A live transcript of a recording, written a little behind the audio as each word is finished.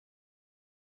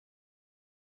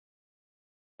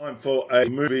Time for a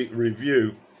movie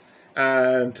review,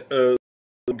 and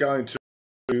I'm going to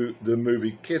review the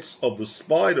movie Kiss of the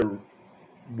Spider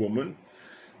Woman.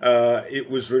 It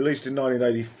was released in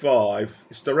 1985.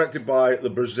 It's directed by the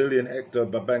Brazilian Hector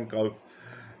Babenco.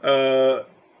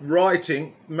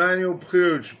 Writing, Manuel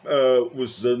Puig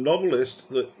was the novelist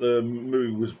that the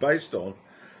movie was based on,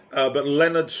 but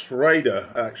Leonard Schrader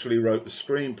actually wrote the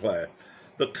screenplay.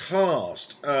 The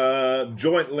cast,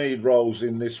 joint lead roles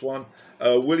in this one.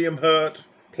 William Hurt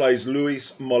plays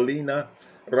Luis Molina.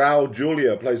 Raul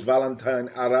Julia plays Valentine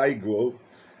Arago.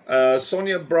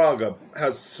 Sonia Braga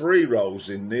has 3 roles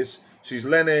in this. She's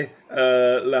Lene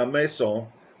La Maison,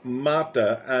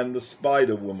 Marta, and the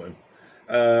Spider Woman.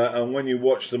 And when you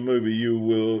watch the movie, you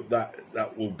will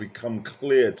that will become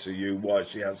clear to you why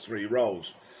she has 3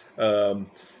 roles.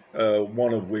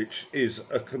 One of which is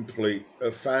a complete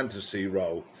fantasy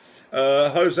role.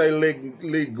 Jose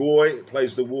Ligoy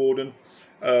plays the warden,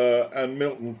 and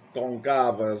Milton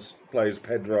Gonçalves plays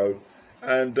Pedro.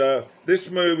 And this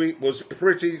movie was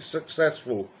pretty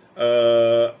successful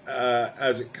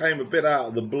as it came a bit out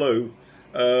of the blue,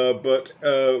 but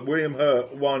William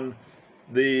Hurt won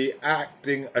the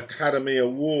Acting Academy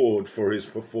Award for his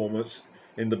performance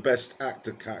in the Best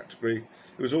Actor category.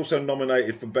 He was also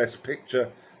nominated for Best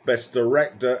Picture, Best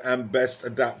Director and Best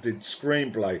Adapted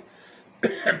Screenplay.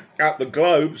 At the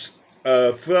Globes,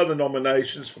 further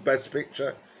nominations for Best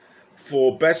Picture,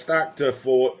 for Best Actor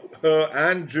for her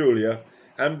and Julia,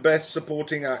 and Best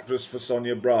Supporting Actress for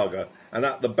Sonia Braga. And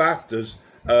at the BAFTAs,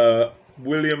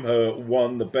 William Hurt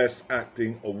won the Best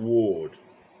Acting Award.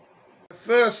 The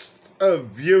first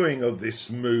viewing of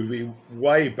this movie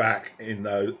way back in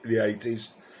the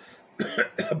 80s,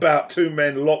 about 2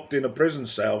 men locked in a prison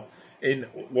cell in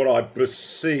what I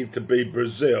perceived to be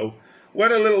Brazil,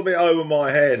 went a little bit over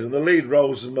my head, and the lead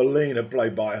roles of Molina,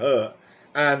 played by Hurt,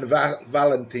 and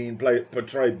Valentine,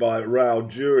 portrayed by Raul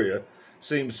Julia,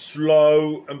 seemed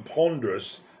slow and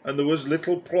ponderous, and there was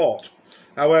little plot.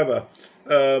 However,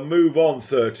 move on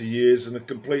 30 years and a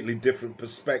completely different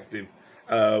perspective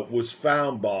was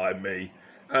found by me,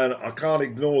 and I can't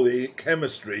ignore the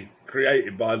chemistry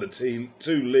created by the 2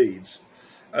 leads,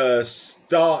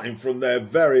 starting from their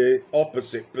very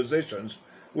opposite positions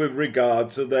with regard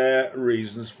to their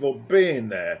reasons for being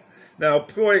there. Now,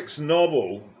 Puig's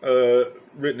novel,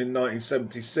 written in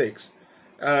 1976,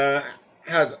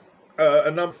 had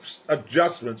enough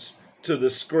adjustments to the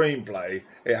screenplay,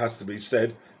 it has to be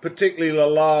said, particularly the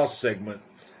last segment,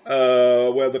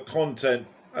 where the content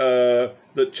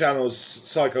that channels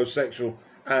psychosexual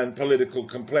and political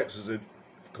complexities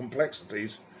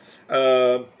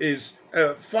is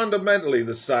fundamentally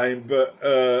the same, but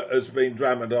has been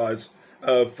dramatised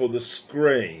for the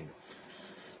screen.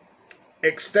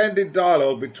 Extended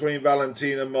dialogue between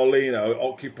Valentina and Molina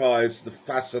occupies the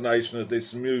fascination of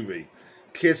this movie.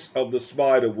 Kiss of the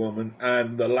Spider Woman,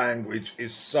 and the language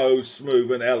is so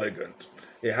smooth and elegant,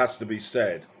 it has to be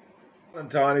said.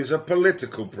 Valentine is a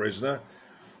political prisoner.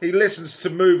 He listens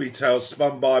to movie tales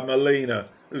spun by Molina,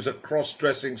 who's a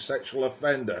cross-dressing sexual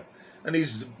offender, and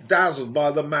he's dazzled by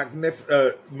the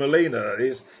Molina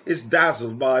is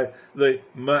dazzled by the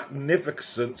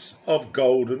magnificence of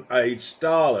Golden Age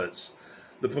starlets.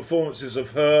 The performances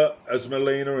of her as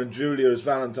Molina and Julia as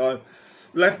Valentine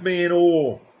left me in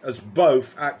awe, as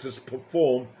both actors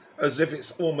perform as if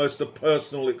it's almost a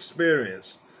personal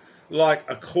experience, like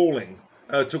a calling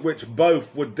to which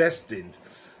both were destined.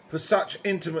 For such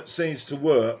intimate scenes to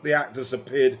work, the actors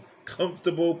appeared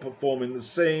comfortable performing the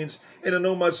scenes in an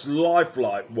almost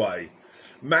lifelike way,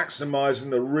 maximising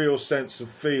the real sense of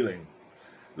feeling.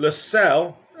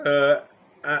 Lascelles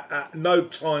at no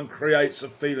time creates a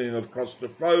feeling of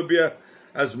claustrophobia,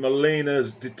 as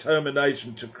Molina's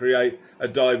determination to create a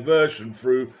diversion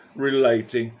through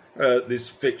relating this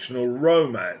fictional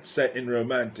romance set in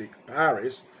romantic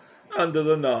Paris under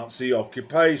the Nazi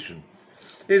occupation.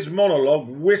 His monologue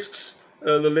whisks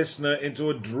the listener into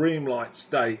a dreamlike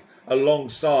state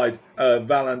alongside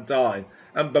Valentine,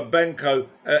 and Babenco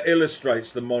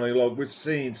illustrates the monologue with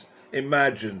scenes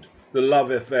imagined, the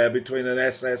love affair between an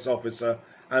SS officer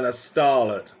and a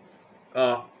starlet,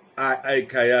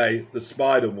 aka the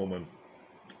Spider Woman.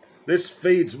 This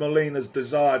feeds Molina's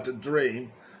desire to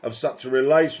dream of such a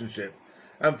relationship,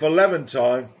 and for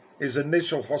Levantine, his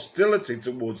initial hostility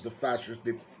towards the fascist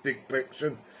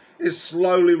depiction is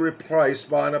slowly replaced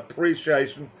by an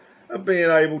appreciation of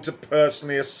being able to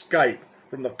personally escape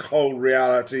from the cold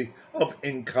reality of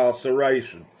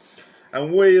incarceration.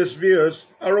 And we as viewers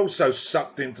are also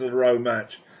sucked into the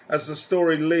romance, as the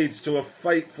story leads to a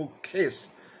fateful kiss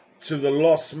to the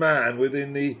lost man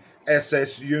within the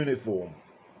SS uniform.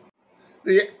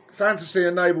 The fantasy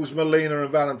enables Melina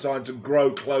and Valentine to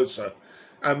grow closer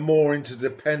and more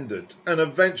interdependent, and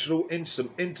eventual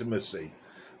intimacy.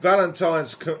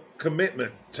 Valentine's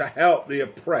commitment to help the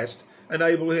oppressed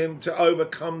enable him to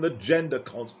overcome the gender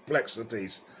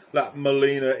complexities that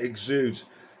Melina exudes,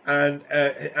 and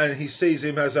he sees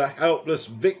him as a helpless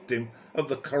victim of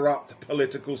the corrupt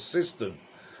political system.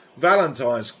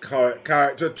 Valentine's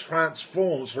character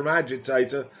transforms from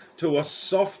agitator to a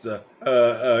softer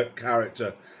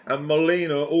character, and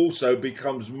Melina also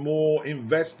becomes more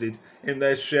invested in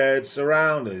their shared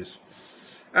surroundings.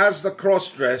 As the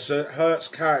crossdresser, Hurt's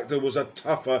character was a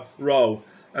tougher role,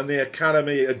 and the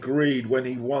Academy agreed when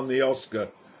he won the Oscar,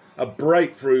 a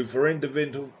breakthrough for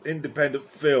independent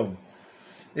film.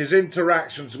 His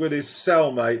interactions with his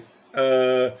cellmate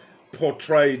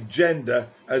portrayed gender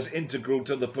as integral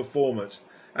to the performance,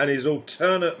 and his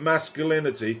alternate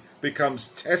masculinity becomes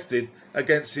tested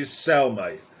against his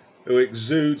cellmate, who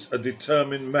exudes a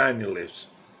determined manualism.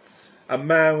 A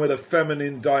man with a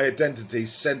feminine identity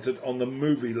centered on the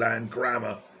movie land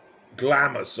glamour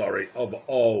of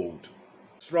old.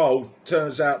 This role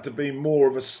turns out to be more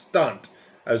of a stunt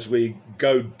as we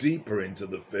go deeper into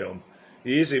the film.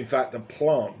 He is in fact a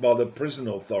plant by the prison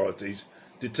authorities,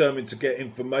 determined to get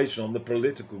information on the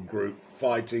political group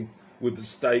fighting with the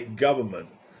state government,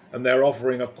 and they're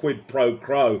offering a quid pro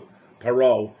quo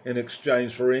parole in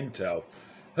exchange for intel.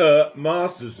 Hurt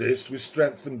masters this with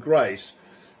strength and grace,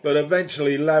 but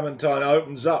eventually Valentine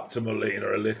opens up to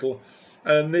Melina a little,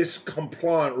 and this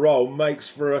compliant role makes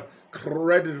for a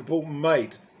creditable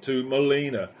mate to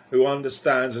Melina, who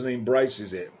understands and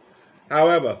embraces it.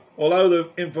 However, although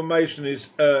the information is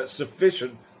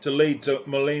sufficient to lead to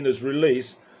Melina's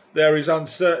release, there is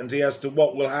uncertainty as to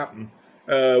what will happen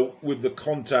with the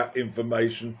contact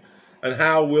information and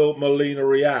how will Melina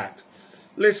react.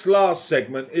 This last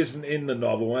segment isn't in the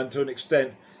novel, and to an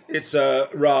extent it's a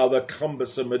rather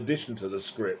cumbersome addition to the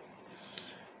script.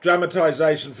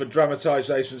 Dramatisation for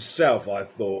dramatisation's self, I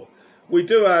thought. We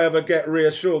do, however, get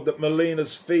reassured that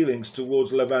Melina's feelings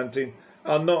towards Levantine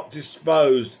are not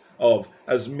disposed of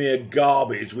as mere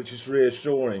garbage, which is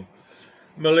reassuring.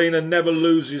 Melina never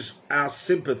loses our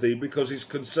sympathy because his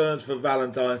concerns for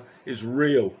Valentine is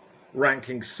real,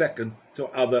 ranking second to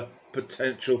other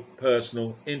potential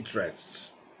personal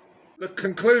interests. The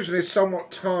conclusion is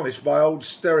somewhat tarnished by old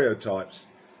stereotypes,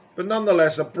 but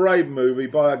nonetheless a brave movie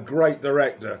by a great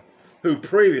director who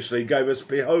previously gave us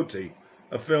Quixote,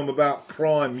 a film about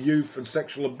crime, youth and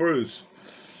sexual abuse.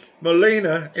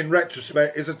 Melina, in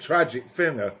retrospect, is a tragic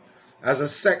figure. As a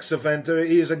sex offender,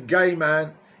 he is a gay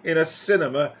man in a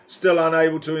cinema still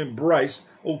unable to embrace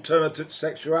alternative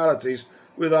sexualities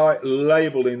without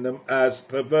labelling them as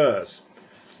perverse.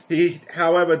 He,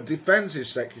 however, defends his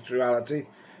sexuality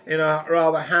in a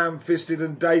rather ham-fisted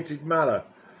and dated manner.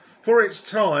 For its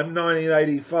time,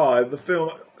 1985, the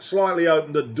film slightly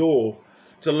opened the door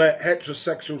to let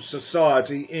heterosexual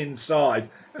society inside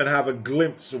and have a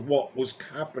glimpse of what was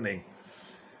happening.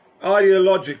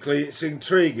 Ideologically, it's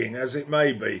intriguing, as it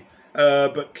may be,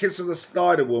 but Kiss of the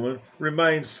Spider Woman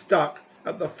remains stuck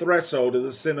at the threshold of the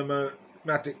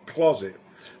cinematic closet,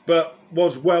 but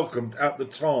was welcomed at the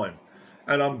time,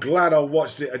 and I'm glad I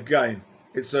watched it again.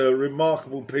 It's a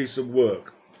remarkable piece of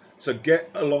work, so get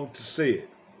along to see it.